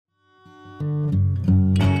Hey,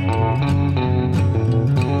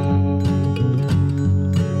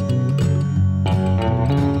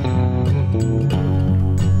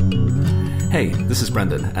 this is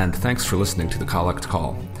Brendan, and thanks for listening to the Collect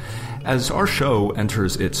Call. As our show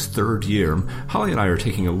enters its third year, Holly and I are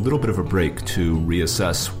taking a little bit of a break to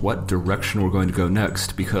reassess what direction we're going to go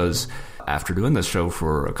next, because after doing this show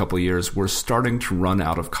for a couple of years, we're starting to run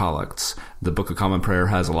out of collects. The Book of Common Prayer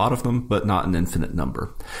has a lot of them, but not an infinite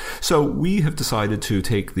number. So we have decided to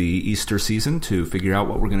take the Easter season to figure out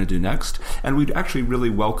what we're going to do next, and we'd actually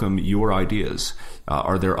really welcome your ideas.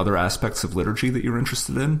 Are there other aspects of liturgy that you're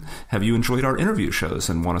interested in? Have you enjoyed our interview shows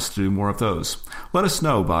and want us to do more of those? Let us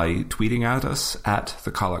know by tweeting at us at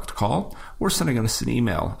The Collect Call or sending us an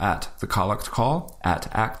email at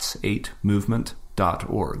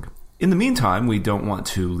thecollectcall@acts8movement.org. In the meantime, we don't want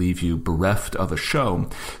to leave you bereft of a show.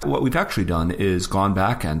 What we've actually done is gone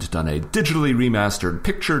back and done a digitally remastered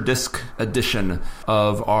picture disc edition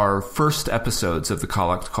of our first episodes of The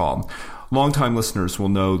Collect Call. Longtime listeners will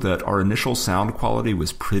know that our initial sound quality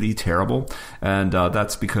was pretty terrible, and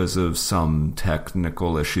that's because of some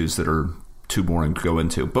technical issues that are too boring to go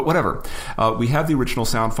into. But whatever. We have the original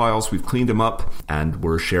sound files, we've cleaned them up, and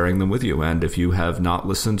we're sharing them with you. And if you have not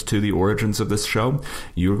listened to the origins of this show,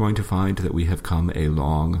 you're going to find that we have come a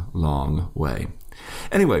long, long way.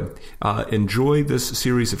 Anyway, enjoy this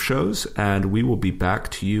series of shows, and we will be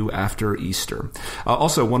back to you after Easter.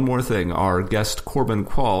 Also, one more thing. Our guest, Corbin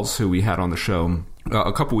Qualls, who we had on the show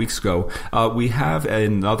a couple weeks ago, we have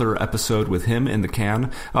another episode with him in the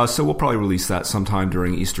can, so we'll probably release that sometime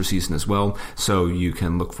during Easter season as well, so you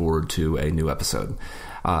can look forward to a new episode.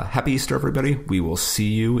 Happy Easter, everybody. We will see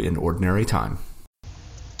you in ordinary time.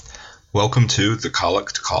 Welcome to The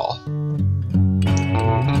Collect Call.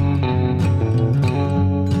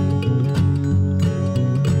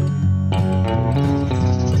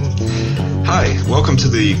 Hi, welcome to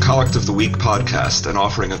the Collect of the Week podcast, an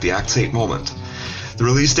offering of the Acts 8 Moment. The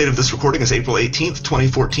release date of this recording is April 18th,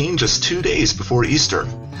 2014, just 2 days before Easter.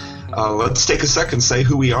 Let's take a second and say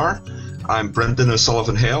who we are. I'm Brendan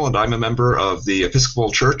O'Sullivan Hale, and I'm a member of the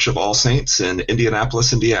Episcopal Church of All Saints in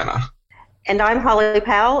Indianapolis, Indiana. And I'm Holly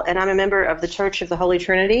Powell, and I'm a member of the Church of the Holy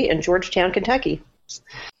Trinity in Georgetown, Kentucky.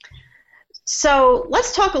 So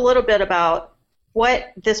let's talk a little bit about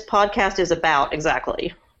what this podcast is about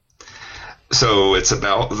exactly. So it's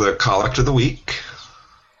about the Collect of the Week.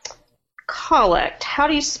 Collect. How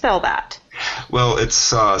do you spell that? Well, it's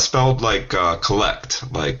spelled like collect,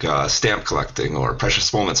 like stamp collecting or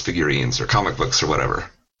precious moments figurines or comic books or whatever.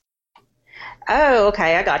 Oh,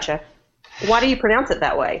 okay, I gotcha. Why do you pronounce it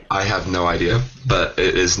that way? I have no idea, but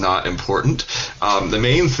it is not important. The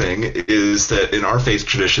main thing is that in our faith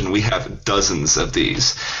tradition, we have dozens of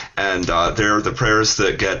these, and they're the prayers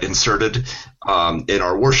that get inserted in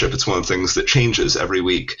our worship. It's one of the things that changes every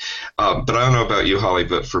week. But I don't know about you, Holly,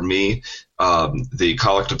 but for me, the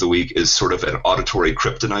Collect of the Week is sort of an auditory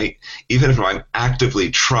kryptonite. Even if I'm actively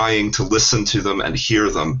trying to listen to them and hear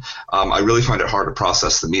them, I really find it hard to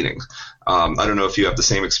process the meaning. I don't know if you have the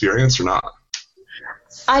same experience or not.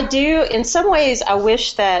 I do. In some ways, I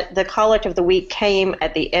wish that the Collect of the Week came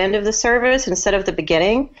at the end of the service instead of the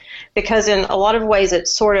beginning, because in a lot of ways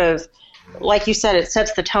it's sort of, like you said, it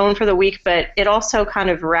sets the tone for the week, but it also kind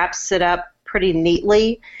of wraps it up pretty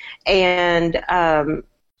neatly. And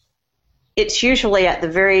it's usually at the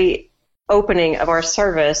very opening of our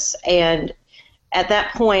service, and at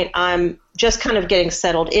that point I'm just kind of getting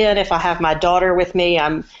settled in. If I have my daughter with me,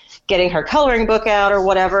 I'm getting her coloring book out or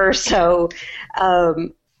whatever, so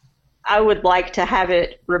I would like to have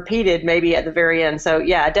it repeated maybe at the very end. So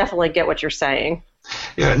yeah, I definitely get what you're saying.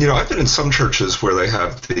 Yeah, and I've been in some churches where they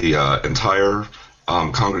have the entire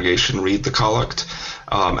congregation read the collect,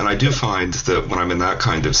 and I do find that when I'm in that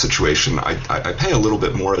kind of situation, I pay a little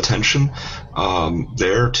bit more attention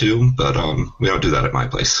there too, but we don't do that at my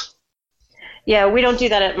place. Yeah, we don't do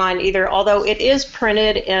that at mine either, although it is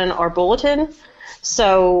printed in our bulletin,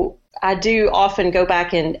 so I do often go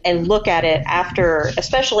back and look at it after,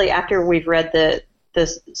 especially after we've read the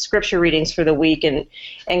scripture readings for the week, and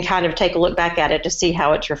kind of take a look back at it to see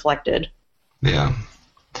how it's reflected. Yeah.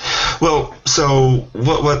 Well, so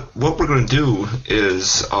what we're going to do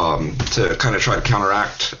is to kind of try to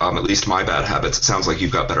counteract at least my bad habits. It sounds like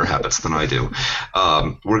you've got better habits than I do.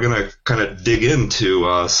 We're going to kind of dig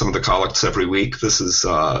into some of the collects every week. This is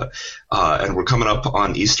and we're coming up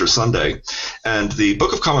on Easter Sunday. And the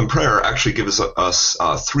Book of Common Prayer actually gives us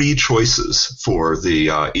three choices for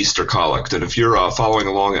the Easter Collect. And if you're following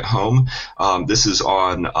along at home, this is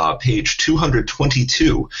on page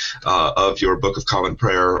 222 of your Book of Common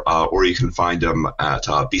Prayer, or you can find them at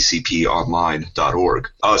bcponline.org.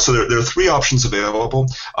 So there are three options available.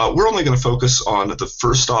 We're only going to focus on the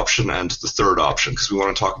first option and the third option because we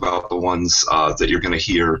want to talk about the ones that you're going to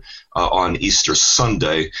hear on Easter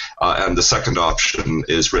Sunday, and the second option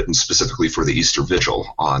is written specifically for the Easter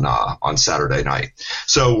Vigil on Saturday night.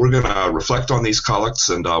 So we're going to reflect on these collects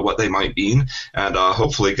and what they might mean, and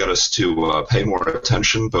hopefully get us to pay more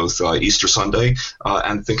attention both Easter Sunday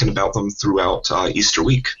and thinking about them throughout Easter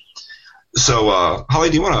week. So, Holly,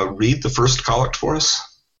 do you want to read the first collect for us?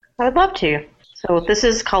 I would love to. So this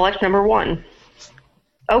is collect number 1.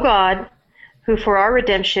 O God, who for our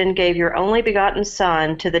redemption gave your only begotten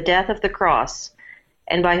Son to the death of the cross,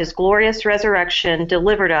 and by his glorious resurrection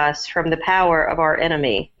delivered us from the power of our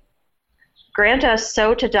enemy, grant us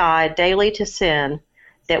so to die daily to sin,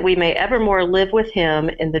 that we may evermore live with him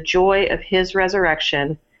in the joy of his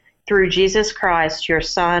resurrection, through Jesus Christ, your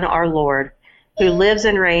Son, our Lord, who lives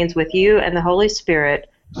and reigns with you and the Holy Spirit,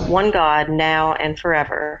 one God, now and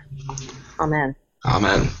forever. Amen.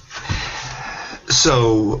 Amen.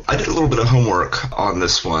 So I did a little bit of homework on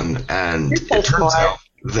this one, and it turns out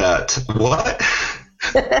that what?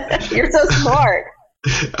 You're so smart.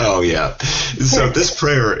 Oh, yeah. So this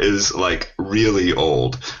prayer is like really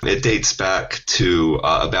old. It dates back to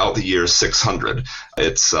about the year 600.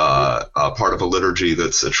 It's part of a liturgy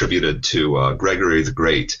that's attributed to Gregory the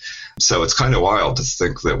Great. So it's kind of wild to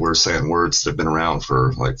think that we're saying words that have been around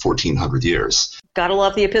for like 1,400 years. Gotta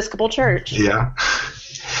love the Episcopal Church. Yeah.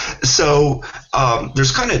 So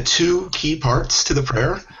there's kind of two key parts to the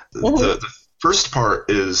prayer. Mm-hmm. The first part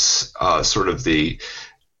is sort of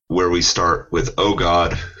where we start with, O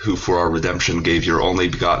God, who for our redemption gave your only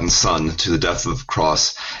begotten Son to the death of the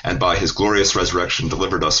cross, and by his glorious resurrection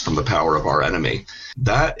delivered us from the power of our enemy.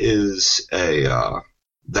 That is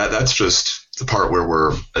that's just the part where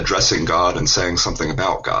we're addressing God and saying something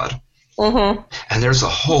about God. Mm-hmm. And there's a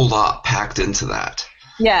whole lot packed into that.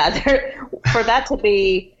 Yeah, for that to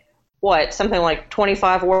be, something like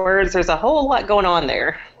 25 words, there's a whole lot going on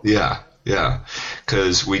there. Yeah,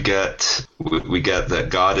 because we get that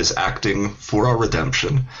God is acting for our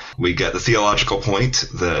redemption. We get the theological point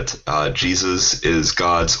that Jesus is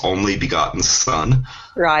God's only begotten Son.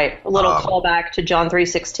 Right, a little callback to John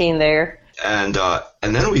 3:16 there. And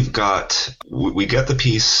then we get the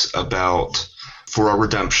piece about for our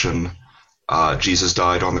redemption, Jesus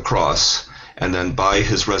died on the cross, and then by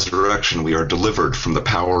his resurrection we are delivered from the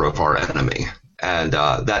power of our enemy. And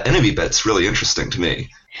that enemy bit's really interesting to me.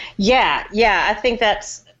 Yeah, I think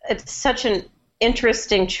it's such an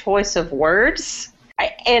interesting choice of words.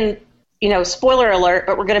 And, spoiler alert,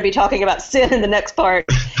 but we're going to be talking about sin in the next part.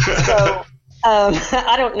 So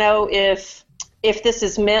I don't know if this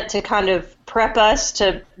is meant to kind of prep us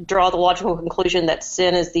to draw the logical conclusion that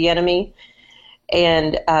sin is the enemy,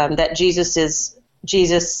 and that Jesus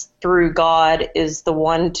through God is the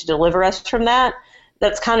one to deliver us from that.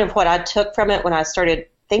 That's kind of what I took from it when I started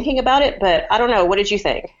thinking about it, but I don't know. What did you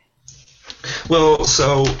think? Well,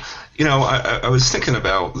 so, I was thinking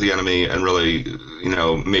about the enemy and really,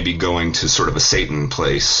 maybe going to sort of a Satan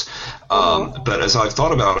place. But as I've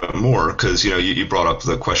thought about it more, because, you brought up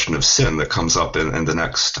the question of sin that comes up in the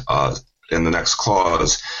next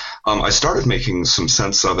clause, I started making some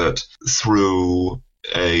sense of it through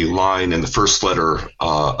a line in the first letter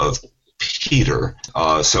of Peter.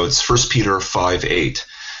 So it's 1 Peter 5:8,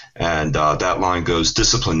 and that line goes,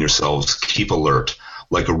 "Discipline yourselves, keep alert.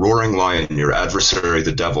 Like a roaring lion, your adversary,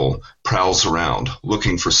 the devil, prowls around,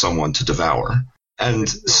 looking for someone to devour." And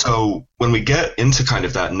so when we get into kind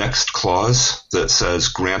of that next clause that says,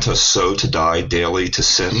 grant us so to die daily to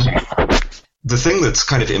sin, the thing that's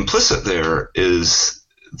kind of implicit there is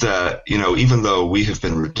that, even though we have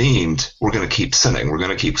been redeemed, we're going to keep sinning. We're going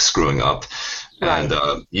to keep screwing up. Right.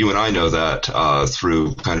 And you and I know that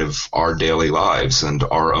through kind of our daily lives and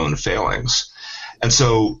our own failings. And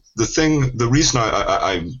so the reason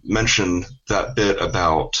I mentioned that bit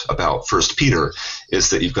about 1 Peter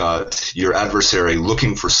is that you've got your adversary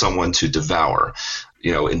looking for someone to devour.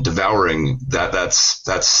 In devouring, that's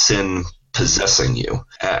sin possessing you.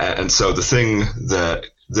 And so the thing that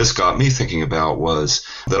this got me thinking about was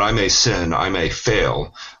that I may sin, I may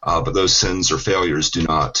fail, but those sins or failures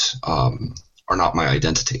are not my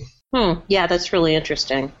identity. Yeah, that's really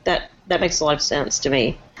interesting. That makes a lot of sense to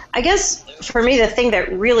me. I guess for me, the thing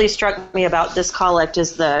that really struck me about this collect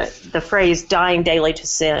is the phrase "dying daily to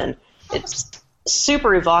sin."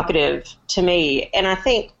 super evocative to me. And I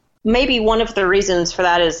think maybe one of the reasons for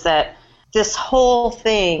that is that this whole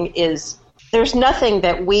thing is, there's nothing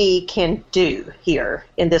that we can do here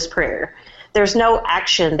in this prayer. There's no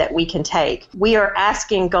action that we can take. We are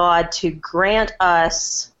asking God to grant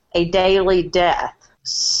us a daily death.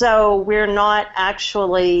 So we're not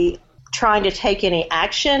actually trying to take any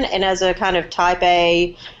action. And as a kind of type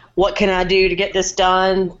A, what can I do to get this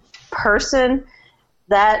done person,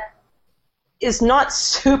 that is not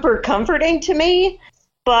super comforting to me,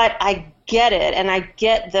 but I get it. And I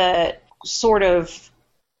get the sort of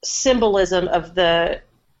symbolism of the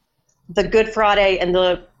Good Friday and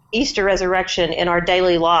the Easter resurrection in our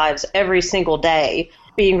daily lives every single day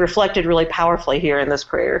being reflected really powerfully here in this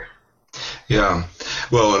prayer. Yeah.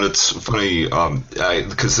 Well, and it's funny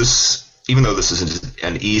because this, even though this is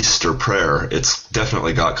an Easter prayer, it's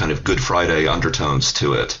definitely got kind of Good Friday undertones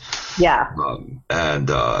to it. Yeah.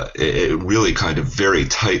 It really kind of very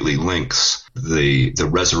tightly links the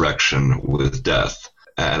resurrection with death.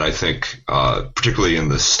 And I think particularly in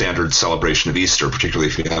the standard celebration of Easter, particularly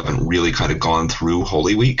if you haven't really kind of gone through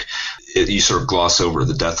Holy Week, you sort of gloss over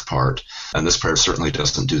the death part. And this prayer certainly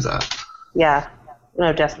doesn't do that. Yeah.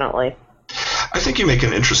 No, definitely. I think you make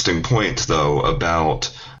an interesting point, though,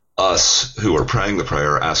 about us who are praying the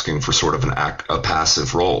prayer asking for sort of a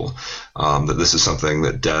passive role, that this is something,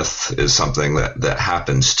 that death is something that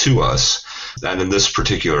happens to us. And in this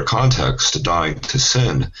particular context, dying to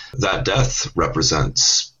sin, that death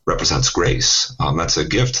represents grace. That's a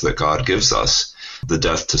gift that God gives us, the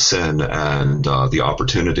death to sin and the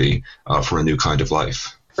opportunity for a new kind of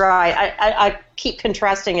life. Right. I keep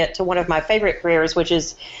contrasting it to one of my favorite prayers, which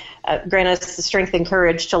is, grant us the strength and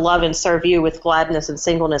courage to love and serve you with gladness and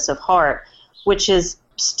singleness of heart, which is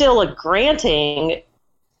still a granting,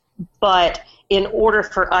 but in order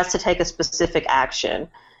for us to take a specific action.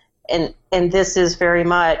 And this is very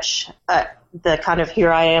much the kind of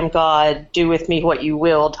here I am, God, do with me what you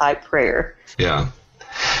will type prayer. Yeah.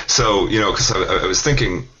 So, because I was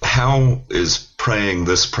thinking, how is praying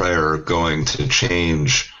this prayer going to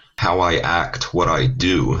change how I act, what I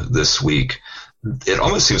do this week? It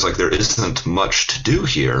almost seems like there isn't much to do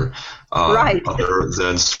here, right, other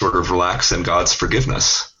than sort of relax in God's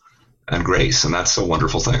forgiveness and grace, and that's a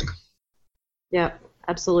wonderful thing. Yeah,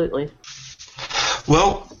 absolutely.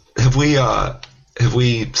 Well, have we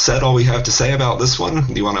said all we have to say about this one?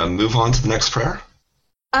 Do you want to move on to the next prayer?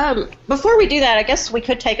 Before we do that, I guess we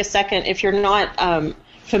could take a second, if you're not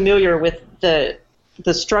familiar with the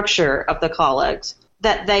structure of the collects,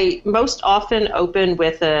 that they most often open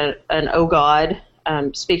with an "O God,"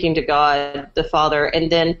 speaking to God the Father,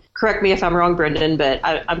 and then, correct me if I'm wrong, Brendan, but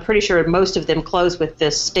I'm pretty sure most of them close with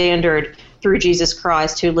this standard "through Jesus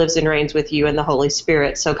Christ, who lives and reigns with you in the Holy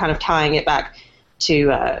Spirit." So, kind of tying it back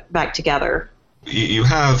together. You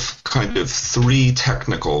have kind of three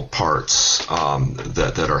technical parts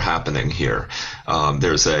that are happening here.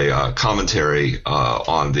 There's a commentary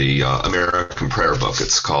on the American Prayer Book.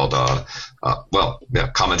 It's called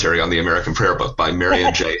Commentary on the American Prayer Book by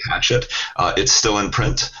Marion J. Hatchett. It's still in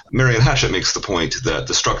print. Marion Hatchett makes the point that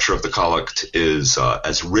the structure of the collect is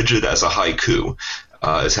as rigid as a haiku,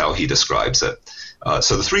 is how he describes it.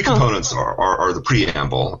 So the three components are the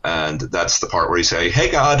preamble, and that's the part where you say,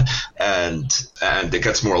 "Hey God," and it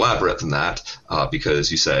gets more elaborate than that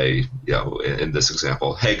because you say, in this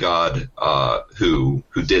example, "Hey God, who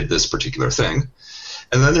did this particular thing,"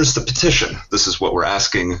 and then there's the petition. This is what we're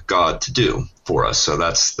asking God to do for us. So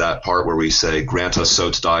that's that part where we say, "Grant us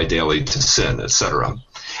so to die daily to sin," etc.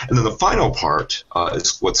 And then the final part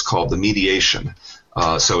is what's called the mediation.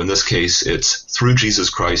 So in this case, it's through Jesus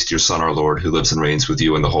Christ, your Son, our Lord, who lives and reigns with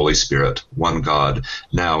you in the Holy Spirit, one God,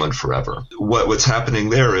 now and forever. What's happening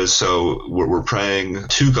there is, so we're praying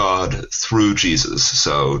to God through Jesus.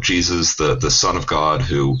 So Jesus, the Son of God,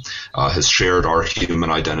 who has shared our human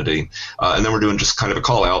identity. And then we're doing just kind of a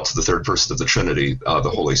call out to the third person of the Trinity, the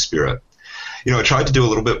Holy Spirit. I tried to do a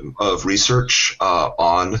little bit of research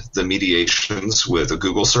on the mediations with a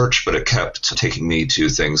Google search, but it kept taking me to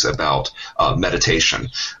things about meditation.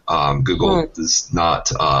 Google does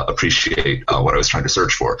not appreciate what I was trying to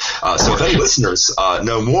search for. So if any listeners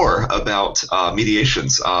know more about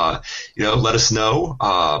mediations, let us know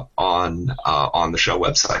on the show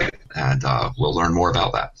website, and we'll learn more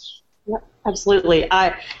about that. Yep, absolutely.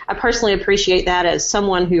 I personally appreciate that as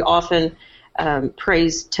someone who often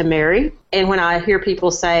prays to Mary. And when I hear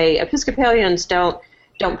people say Episcopalians don't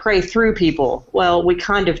pray through people, well, we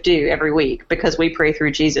kind of do every week because we pray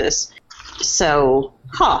through Jesus. So,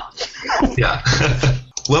 Yeah.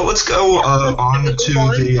 Well, let's go on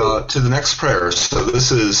to the next prayer. So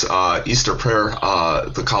this is Easter prayer,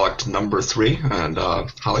 the collect number 3, and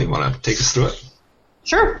Holly, you want to take us through it?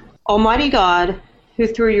 Sure. Almighty God, who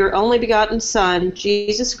through your only begotten Son,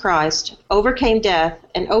 Jesus Christ, overcame death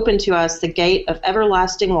and opened to us the gate of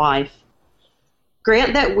everlasting life,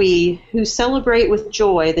 grant that we, who celebrate with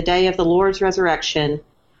joy the day of the Lord's resurrection,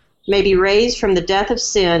 may be raised from the death of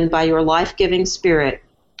sin by your life-giving Spirit,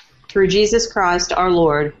 through Jesus Christ our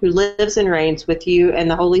Lord, who lives and reigns with you and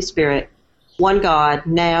the Holy Spirit, one God,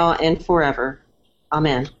 now and forever.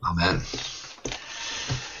 Amen. Amen.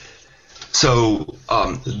 So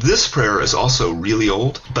this prayer is also really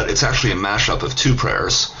old, but it's actually a mashup of 2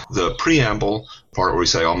 prayers. The preamble part where we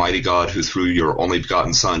say, Almighty God, who through your only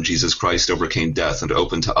begotten Son, Jesus Christ, overcame death and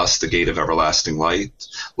opened to us the gate of everlasting life,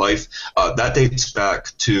 that dates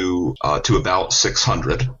back to about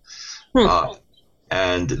 600.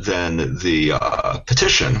 And then the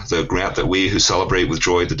petition, the grant that we who celebrate with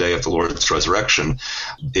joy the day of the Lord's resurrection,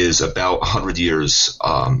 is about 100 years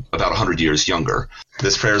younger.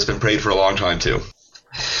 This prayer has been prayed for a long time too.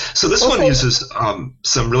 So this one uses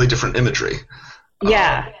some really different imagery.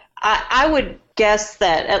 Yeah, I would guess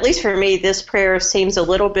that, at least for me, this prayer seems a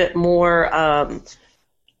little bit more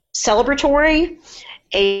celebratory,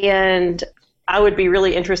 and I would be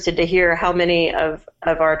really interested to hear how many of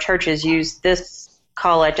our churches use this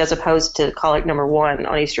collect as opposed to collect number 1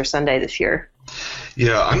 on Easter Sunday this year.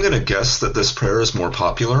 Yeah, I'm going to guess that this prayer is more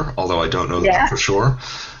popular, although I don't know that for sure,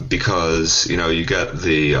 because you get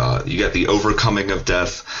the overcoming of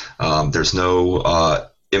death. There's no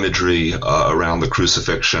imagery around the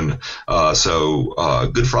crucifixion, so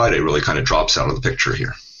Good Friday really kind of drops out of the picture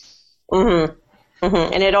here. Mm-hmm.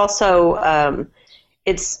 Mm-hmm. And it also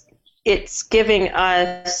it's giving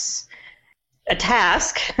us a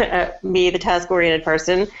task, me, the task-oriented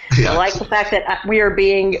person. Yeah. I like the fact that we are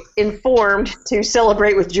being informed to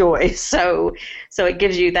celebrate with joy. So it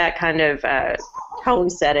gives you that kind of tone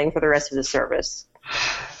setting for the rest of the service.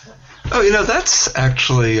 Oh, that's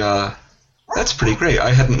actually that's pretty great.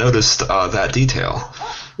 I hadn't noticed that detail.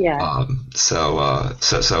 Yeah.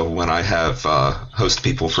 So when I have host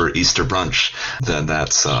people for Easter brunch, then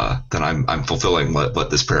I'm fulfilling what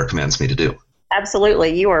this prayer commands me to do.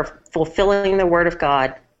 Absolutely. You are fulfilling the Word of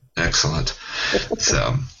God. Excellent.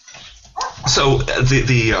 So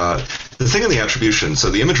the thing in the attribution, so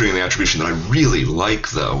the imagery in the attribution that I really like,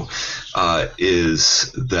 though,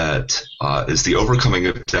 is the overcoming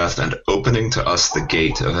of death and opening to us the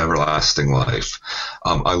gate of everlasting life.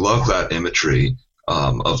 I love that imagery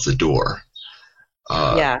of the door.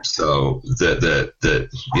 So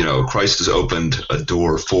that Christ has opened a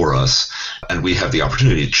door for us, and we have the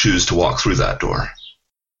opportunity to choose to walk through that door.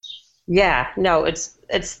 Yeah, no, it's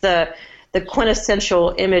the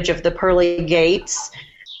quintessential image of the pearly gates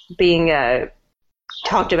being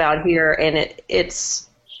talked about here, and it's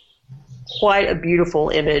quite a beautiful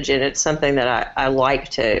image, and it's something that I like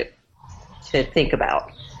to think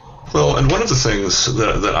about. Well, and one of the things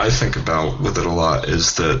that I think about with it a lot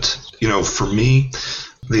is that, for me,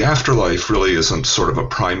 the afterlife really isn't sort of a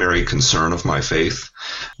primary concern of my faith.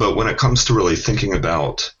 But when it comes to really thinking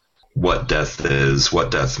about what death is,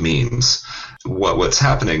 what death means, what's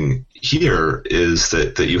happening here is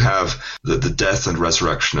that you have the death and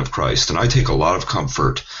resurrection of Christ. And I take a lot of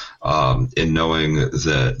comfort in knowing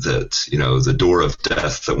that the door of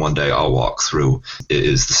death that one day I'll walk through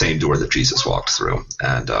is the same door that Jesus walked through.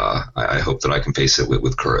 And I hope that I can face it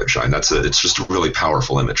with courage. It's just a really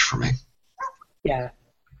powerful image for me. Yeah.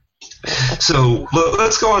 So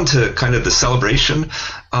let's go on to kind of the celebration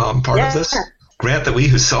part of this. Grant that we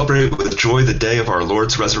who celebrate with joy the day of our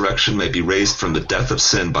Lord's resurrection may be raised from the death of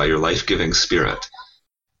sin by your life-giving Spirit.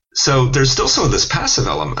 So there's still some of this passive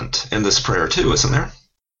element in this prayer too, isn't there?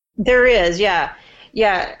 There is, yeah.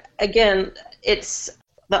 Yeah, again, it's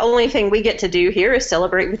the only thing we get to do here is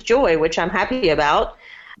celebrate with joy, which I'm happy about.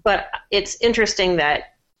 But it's interesting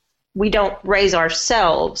that we don't raise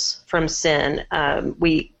ourselves from sin.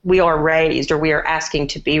 We are raised, or we are asking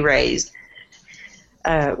to be raised,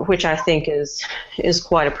 which I think is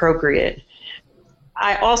quite appropriate.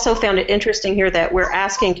 I also found it interesting here that we're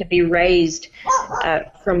asking to be raised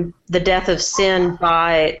from the death of sin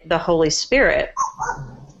by the Holy Spirit,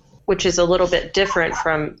 which is a little bit different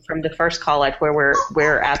from the first collect where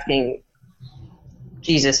we're asking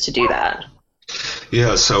Jesus to do that.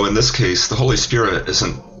 Yeah, so in this case, the Holy Spirit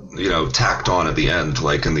isn't tacked on at the end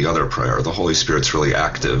like in the other prayer. The Holy Spirit's really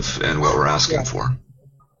active in what we're asking for.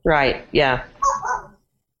 Right, yeah.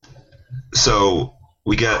 So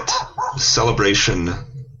we get celebration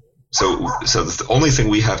So the only thing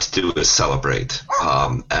we have to do is celebrate,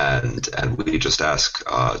 and we just ask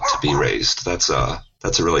to be raised. That's a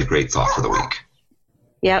really great thought for the week.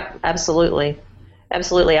 Yep, absolutely.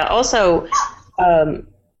 Absolutely. I also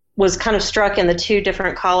was kind of struck in the two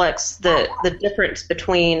different collects, the difference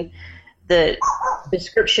between the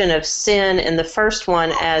description of sin in the first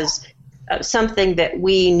one as something that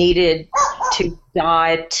we needed to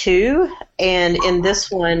die to, and in this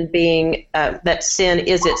one being that sin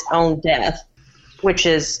is its own death, which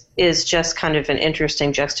is just kind of an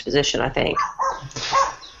interesting juxtaposition, I think.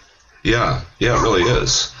 Yeah, it really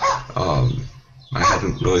is. I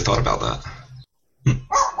hadn't really thought about that.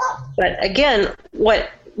 But again, what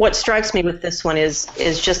strikes me with this one is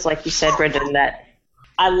just like you said, Brendan, that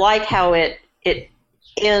I like how it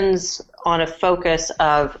ends on a focus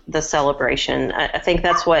of the celebration. I think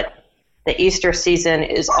that's what the Easter season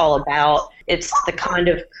is all about. It's the kind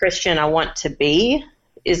of Christian I want to be,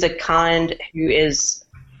 is a kind who is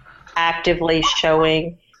actively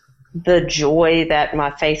showing the joy that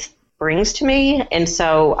my faith brings to me. And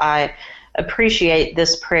so I appreciate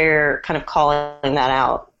this prayer kind of calling that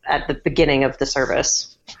out at the beginning of the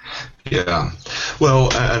service. Yeah.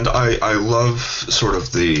 Well, and I love sort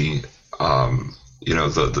of the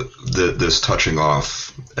this touching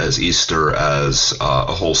off as Easter as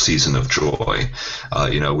a whole season of joy.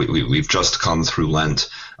 We've just come through Lent,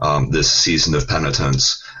 this season of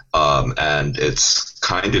penitence, and it's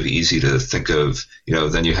kind of easy to think of,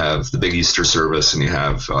 then you have the big Easter service and you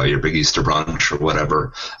have your big Easter brunch or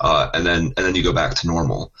whatever, and then you go back to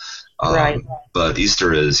normal. Right. But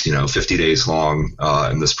Easter is, 50 days long,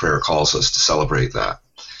 and this prayer calls us to celebrate that.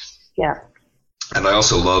 Yeah. And I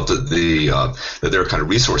also love that that there are kind of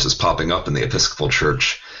resources popping up in the Episcopal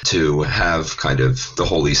Church to have kind of the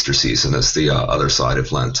whole Easter season as the other side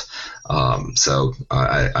of Lent. So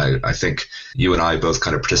I think you and I both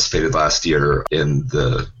kind of participated last year in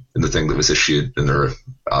the thing that was issued in their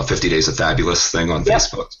 50 Days of Fabulous thing on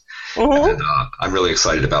Facebook. Mm-hmm. And I'm really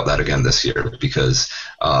excited about that again this year because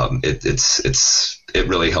it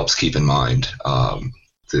really helps keep in mind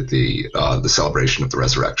the celebration of the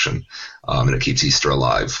resurrection, and it keeps Easter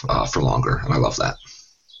alive for longer, and I love that.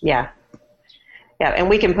 Yeah, and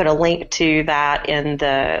we can put a link to that in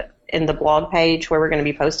the blog page where we're going to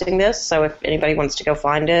be posting this. So if anybody wants to go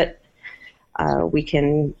find it, we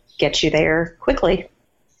can get you there quickly.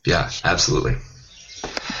 Yeah, absolutely.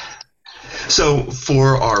 So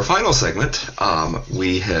for our final segment,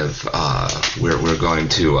 we're going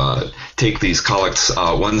to take these collects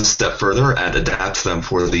one step further and adapt them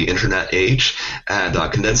for the internet age and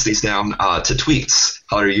condense these down to tweets.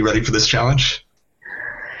 Holly, are you ready for this challenge?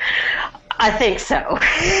 I think so.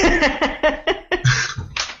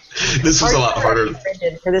 This was a lot harder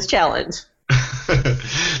for this challenge.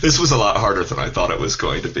 This was a lot harder than I thought it was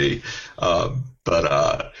going to be,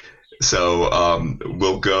 So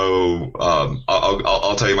we'll go.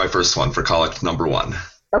 I'll tell you my first one for collect number 1.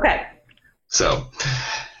 Okay. So,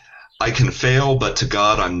 I can fail, but to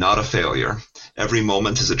God I'm not a failure. Every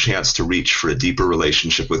moment is a chance to reach for a deeper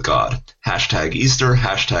relationship with God. Hashtag Easter,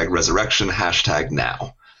 hashtag resurrection, hashtag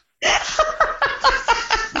now.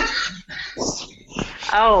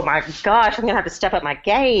 Oh my gosh, I'm going to have to step up my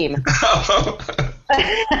game.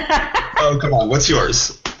 Oh, come on. What's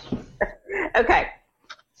yours? Okay.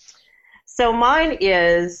 So mine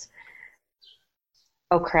is,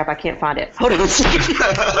 oh crap, I can't find it. Hold on a second.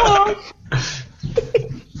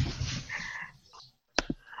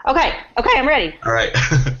 Okay, I'm ready. All right.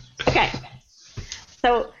 Okay.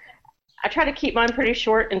 So I try to keep mine pretty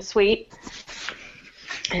short and sweet.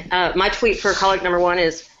 My tweet for collect number 1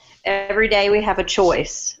 is, every day we have a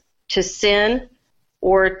choice to sin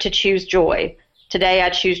or to choose joy. Today I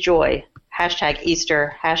choose joy. Hashtag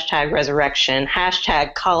Easter, hashtag resurrection,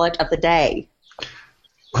 hashtag collect of the day.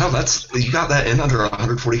 Wow, you got that in under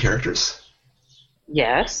 140 characters?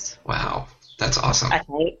 Yes. Wow, that's awesome. I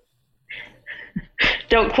think.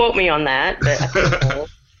 Don't quote me on that. But I think so.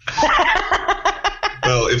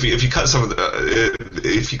 Well, if you cut some of the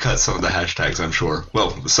hashtags, I'm sure. Well,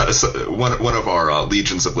 one of our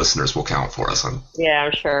legions of listeners will count for us. Yeah,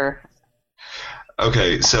 I'm sure.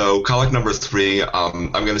 Okay, so collect number 3.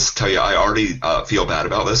 I'm going to tell you, I already feel bad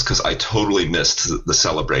about this because I totally missed the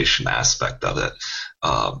celebration aspect of it.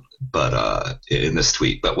 But in this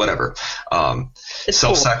tweet, but whatever.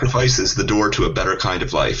 Self-sacrifice is the door to a better kind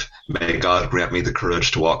of life. May God grant me the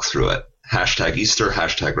courage to walk through it. Hashtag Easter,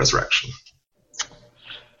 hashtag resurrection.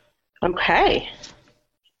 Okay.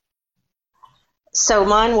 So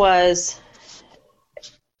mine was,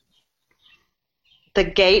 the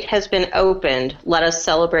gate has been opened. Let us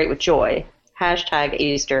celebrate with joy. hashtag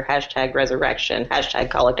Easter, hashtag resurrection,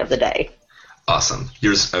 hashtag collect of the day. Awesome.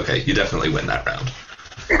 Okay, you definitely win that round.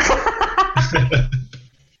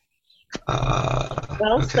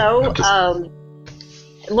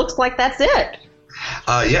 It looks like that's it.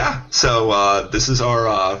 So this is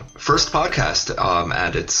our first podcast,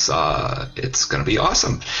 and it's going to be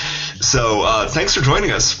awesome. So thanks for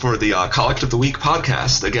joining us for the Collect of the Week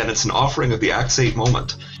podcast. Again, it's an offering of the Acts 8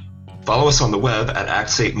 Moment. Follow us on the web at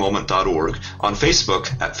acts8moment.org, on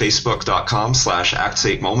Facebook at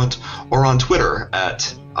facebook.com/acts8moment, or on Twitter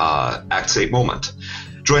at acts8moment.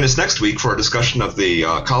 Join us next week for our discussion of the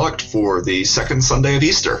Collect for the second Sunday of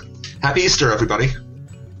Easter. Happy Easter, everybody.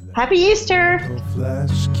 Happy Easter!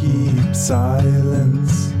 Flesh keep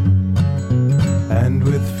silence, and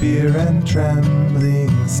with fear and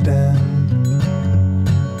trembling stand.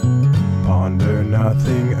 Ponder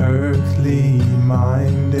nothing earthly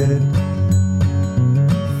minded,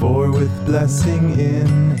 for with blessing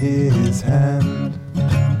in his hand,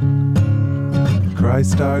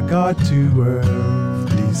 Christ our God to earth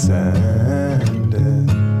descended,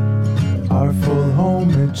 our full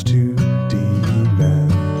homage to